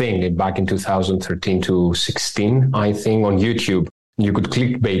were a thing back in 2013 to 16, I think, on YouTube. You could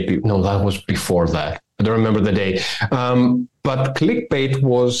clickbait. No, that was before that. I don't remember the day. But clickbait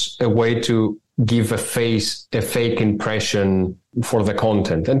was a way to give a fake impression for the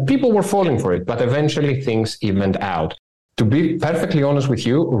content. And people were falling for it. But eventually things evened out. To be perfectly honest with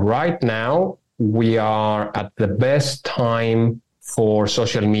you, right now, we are at the best time for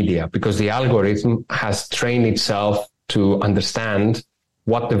social media because the algorithm has trained itself to understand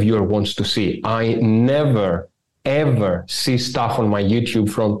what the viewer wants to see. I never, ever see stuff on my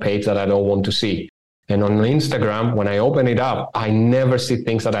YouTube front page that I don't want to see. And on Instagram, when I open it up, I never see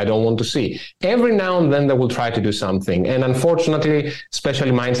things that I don't want to see. Every now and then they will try to do something. And unfortunately,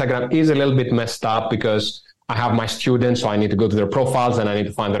 especially my Instagram is a little bit messed up because I have my students, so I need to go to their profiles and I need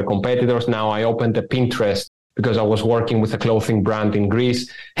to find their competitors. Now I opened a Pinterest because I was working with a clothing brand in Greece.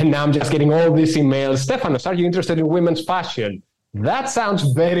 And now I'm just getting all these emails. Stefanos, are you interested in women's fashion? That sounds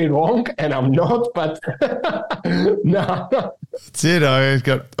very wrong, and I'm not, but no. That's it. I've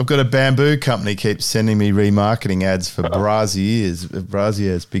got a bamboo company keeps sending me remarketing ads for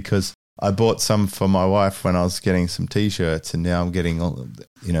brassieres because I bought some for my wife when I was getting some T-shirts, and now I'm getting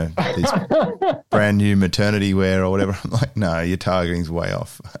these brand new maternity wear or whatever. I'm like, no, your targeting's way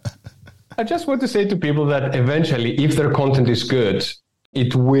off. I just want to say to people that eventually, if their content is good,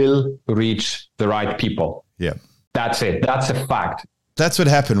 it will reach the right people. Yeah. That's it. That's a fact. That's what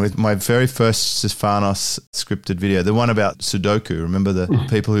happened with my very first Stefanos scripted video, the one about Sudoku. Remember the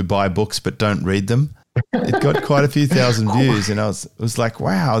people who buy books but don't read them? It got quite a few thousand views, and it was like,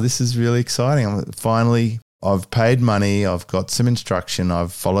 wow, this is really exciting. Finally, I've paid money, I've got some instruction,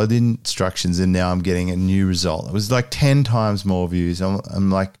 I've followed the instructions, and now I'm getting a new result. It was like 10 times more views.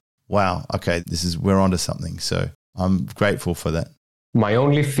 I'm like, wow, okay, we're onto something. So I'm grateful for that. My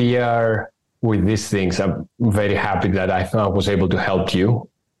only fear with these things, I'm very happy that I was able to help you.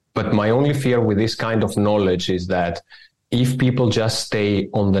 But my only fear with this kind of knowledge is that if people just stay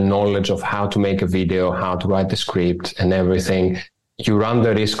on the knowledge of how to make a video, how to write the script and everything, you run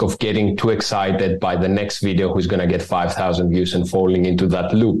the risk of getting too excited by the next video who's going to get 5,000 views and falling into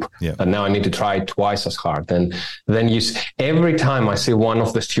that loop. Yeah. And now I need to try twice as hard. And then every time I see one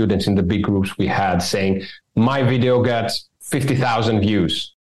of the students in the big groups we had saying, my video got 50,000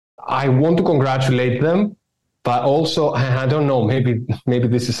 views, I want to congratulate them. But also, I don't know, maybe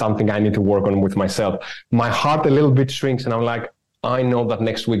this is something I need to work on with myself. My heart a little bit shrinks and I'm like, I know that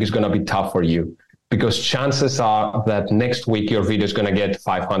next week is going to be tough for you because chances are that next week your video is going to get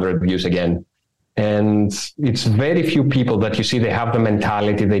 500 views again. And it's very few people that you see, they have the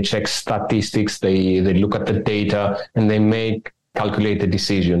mentality, they check statistics, they look at the data and they make calculated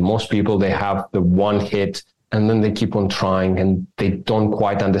decision. Most people, they have the one hit and then they keep on trying and they don't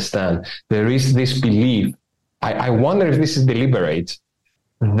quite understand. There is this belief, I wonder if this is deliberate,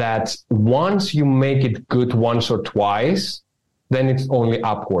 that once you make it good once or twice, then it's only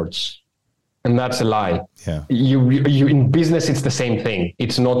upwards. And that's a lie. Yeah. You in business, it's the same thing.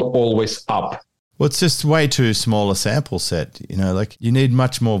 It's not always up. Well, it's just way too small a sample set. Like you need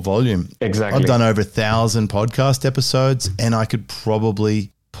much more volume. Exactly. I've done over 1,000 podcast episodes and I could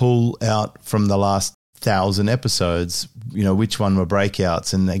probably pull out from the last 1,000 episodes, which one were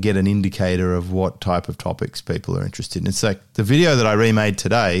breakouts and get an indicator of what type of topics people are interested in. It's like the video that I remade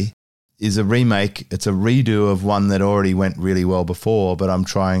today is a remake. It's a redo of one that already went really well before, but I'm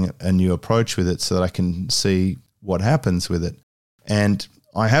trying a new approach with it so that I can see what happens with it. And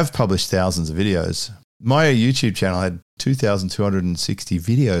I have published thousands of videos. My YouTube channel had 2,260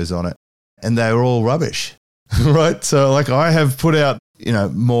 videos on it and they were all rubbish, right? So like I have put out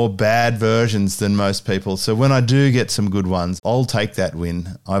more bad versions than most people. So when I do get some good ones, I'll take that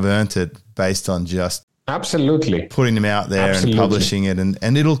win. I've earned it based on just absolutely putting them out there and publishing it,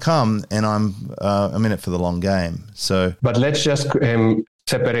 and it'll come. And I'm in it for the long game. So, but let's just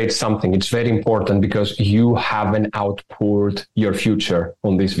separate something. It's very important because you haven't outpoured your future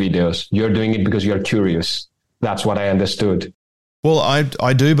on these videos. You're doing it because you're curious. That's what I understood. Well,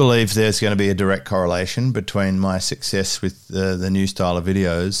 I do believe there's going to be a direct correlation between my success with the new style of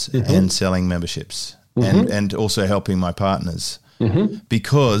videos mm-hmm. and selling memberships mm-hmm. and also helping my partners mm-hmm.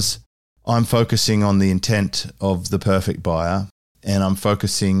 because I'm focusing on the intent of the perfect buyer and I'm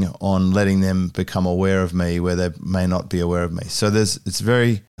focusing on letting them become aware of me where they may not be aware of me. So it's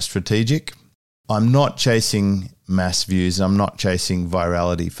very strategic. I'm not chasing mass views. I'm not chasing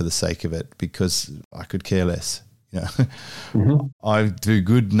virality for the sake of it because I could care less. Mm-hmm. I do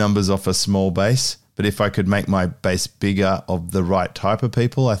good numbers off a small base, but if I could make my base bigger of the right type of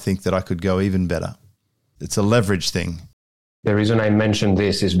people, I think that I could go even better. It's a leverage thing. The reason I mentioned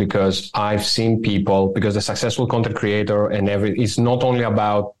this is because I've seen people, because the successful content creator and it's not only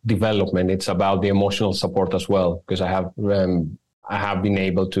about development, it's about the emotional support as well. Because I have been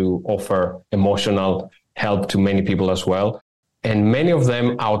able to offer emotional help to many people as well. And many of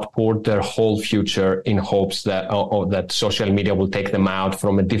them outpoured their whole future in hopes that that social media will take them out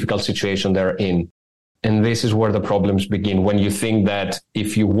from a difficult situation they're in. And this is where the problems begin. When you think that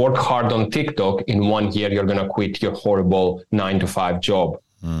if you work hard on TikTok, in 1 year, you're going to quit your horrible 9-to-5 job.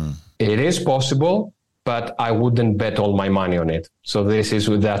 Mm. It is possible, but I wouldn't bet all my money on it. So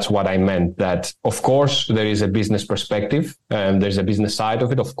that's what I meant, that of course there is a business perspective and there's a business side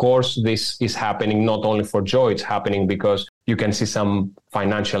of it. Of course, this is happening not only for joy, it's happening because you can see some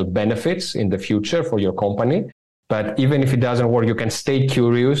financial benefits in the future for your company. But even if it doesn't work, you can stay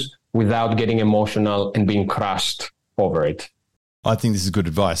curious without getting emotional and being crushed over it. I think this is good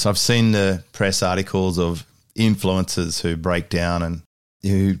advice. I've seen the press articles of influencers who break down and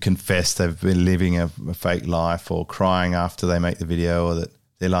who confess they've been living a fake life or crying after they make the video or that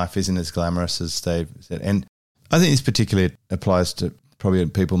their life isn't as glamorous as they've said. And I think this particularly applies to probably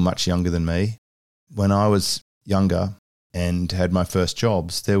people much younger than me. When I was younger and had my first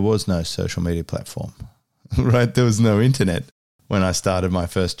jobs, there was no social media platform, right? There was no internet. When I started my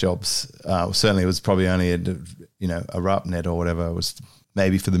first jobs, certainly it was probably only a RAPNet or whatever. It was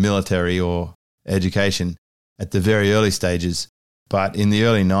maybe for the military or education at the very early stages. But in the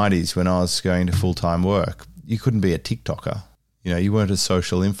early 90s, when I was going to full-time work, you couldn't be a TikToker. You weren't a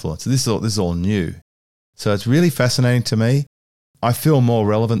social influencer. This is all new. So it's really fascinating to me. I feel more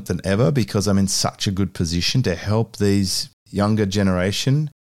relevant than ever because I'm in such a good position to help these younger generation.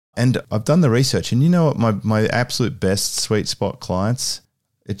 And I've done the research, and you know what, my absolute best sweet spot clients,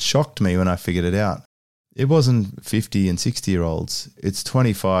 it shocked me when I figured it out. It wasn't 50 and 60-year-olds. It's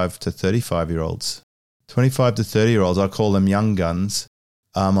 25 to 35-year-olds 25 to 30-year-olds, I call them young guns,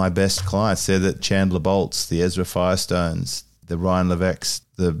 are my best clients. They're the Chandler Bolts, the Ezra Firestones, the Ryan Levesques,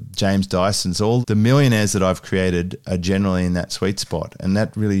 the James Dysons. All the millionaires that I've created are generally in that sweet spot, and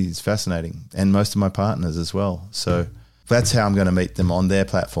that really is fascinating. And most of my partners as well. So that's how I'm going to meet them on their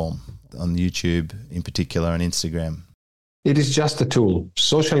platform, on YouTube in particular and Instagram. It is just a tool.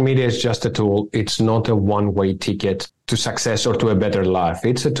 Social media is just a tool. It's not a one-way ticket to success or to a better life.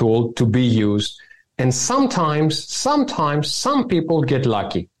 It's a tool to be used. And sometimes some people get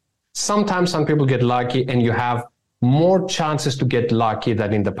lucky. Sometimes some people get lucky and you have more chances to get lucky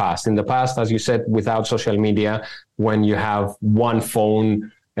than in the past. In the past, as you said, without social media, when you have one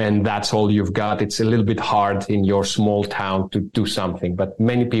phone and that's all you've got, it's a little bit hard in your small town to do something. But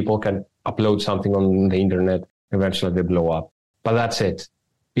many people can upload something on the internet. Eventually they blow up. But that's it.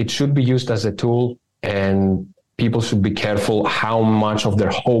 It should be used as a tool, and people should be careful how much of their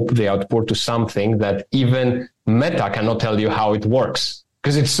hope they output to something that even Meta cannot tell you how it works,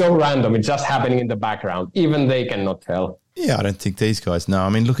 because it's so random. It's just happening in the background. Even they cannot tell. Yeah, I don't think these guys know. I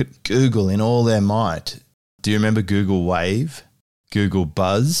mean, look at Google in all their might. Do you remember Google Wave, Google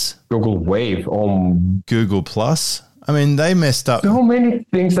Buzz, Google Wave, Google Plus? I mean, they messed up. So many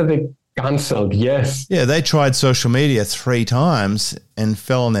things that they cancelled, yes. Yeah, they tried social media 3 times and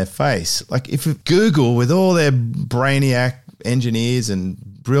fell on their face. Like if Google, with all their brainiac engineers and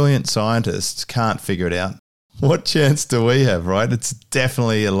brilliant scientists, can't figure it out, what chance do we have, right? It's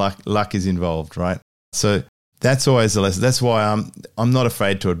definitely luck is involved, right? So that's always the lesson. That's why I'm not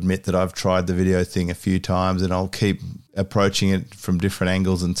afraid to admit that I've tried the video thing a few times, and I'll keep approaching it from different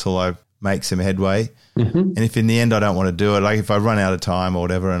angles until I make some headway. Mm-hmm. And if in the end I don't want to do it, like if I run out of time or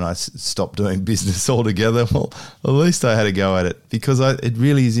whatever and I stop doing business altogether, well, at least I had a go at it, because it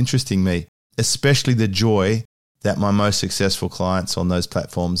really is interesting me, especially the joy that my most successful clients on those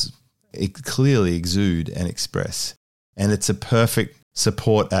platforms clearly exude and express. And it's a perfect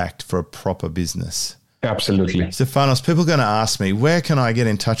support act for a proper business. Absolutely. Stefanos, people are going to ask me, where can I get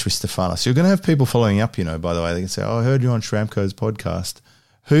in touch with Stefanos? You're going to have people following up, by the way. They can say, I heard you on Schramko's podcast.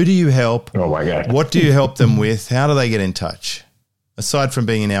 Who do you help? Oh, my God. What do you help them with? How do they get in touch, aside from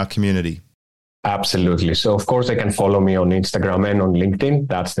being in our community? Absolutely. So, of course, they can follow me on Instagram and on LinkedIn.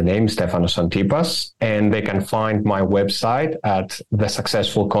 That's the name, Stefanos Antipas. And they can find my website at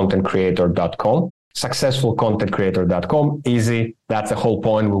thesuccessfulcontentcreator.com. Successfulcontentcreator.com. Easy. That's the whole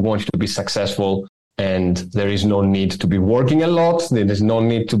point. We want you to be successful. And there is no need to be working a lot. There is no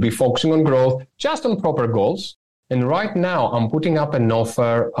need to be focusing on growth, just on proper goals. And right now, I'm putting up an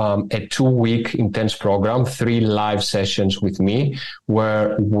offer, a 2-week intense program, 3 live sessions with me,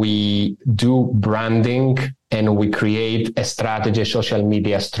 where we do branding and we create a strategy, a social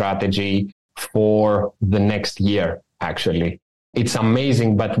media strategy for the next year, actually. It's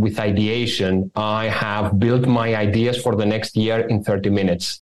amazing, but with ideation, I have built my ideas for the next year in 30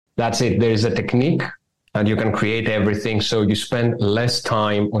 minutes. That's it. There is a technique, and you can create everything. So you spend less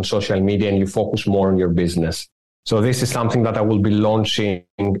time on social media and you focus more on your business. So this is something that I will be launching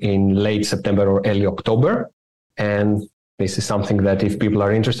in late September or early October. And this is something that if people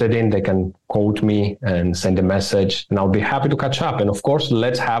are interested in, they can quote me and send a message, and I'll be happy to catch up. And of course,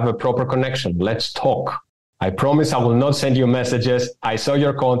 let's have a proper connection. Let's talk. I promise I will not send you messages. I saw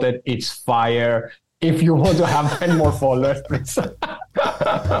your content. It's fire. If you want to have 10 more followers, please.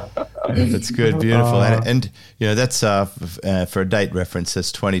 That's good. Beautiful. And that's for a date reference,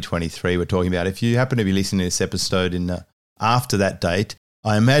 that's 2023 we're talking about. If you happen to be listening to this episode after that date,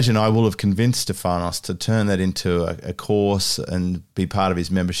 I imagine I will have convinced Stefanos to turn that into a course and be part of his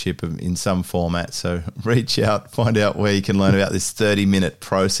membership in some format. So reach out, find out where you can learn about this 30-minute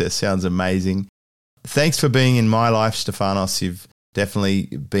process. Sounds amazing. Thanks for being in my life, Stefanos. You've definitely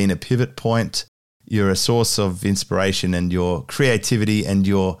been a pivot point. You're a source of inspiration, and your creativity and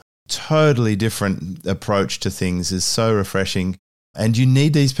your totally different approach to things is so refreshing. And you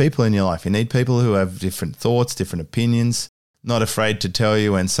need these people in your life. You need people who have different thoughts, different opinions, not afraid to tell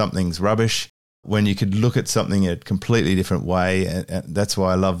you when something's rubbish, when you could look at something in a completely different way. And that's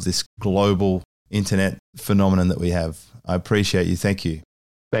why I love this global internet phenomenon that we have. I appreciate you. Thank you.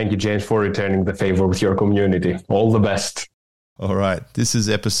 Thank you, James, for returning the favor with your community. All the best. All right. This is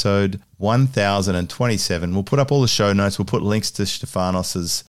episode 1027. We'll put up all the show notes. We'll put links to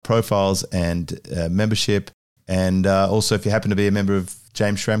Stefanos's profiles and membership. And also, if you happen to be a member of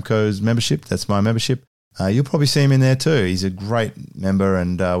James Schramko's membership, that's my membership, you'll probably see him in there too. He's a great member,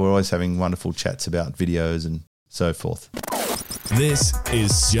 and we're always having wonderful chats about videos and so forth. This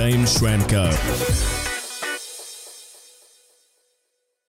is James Schramko.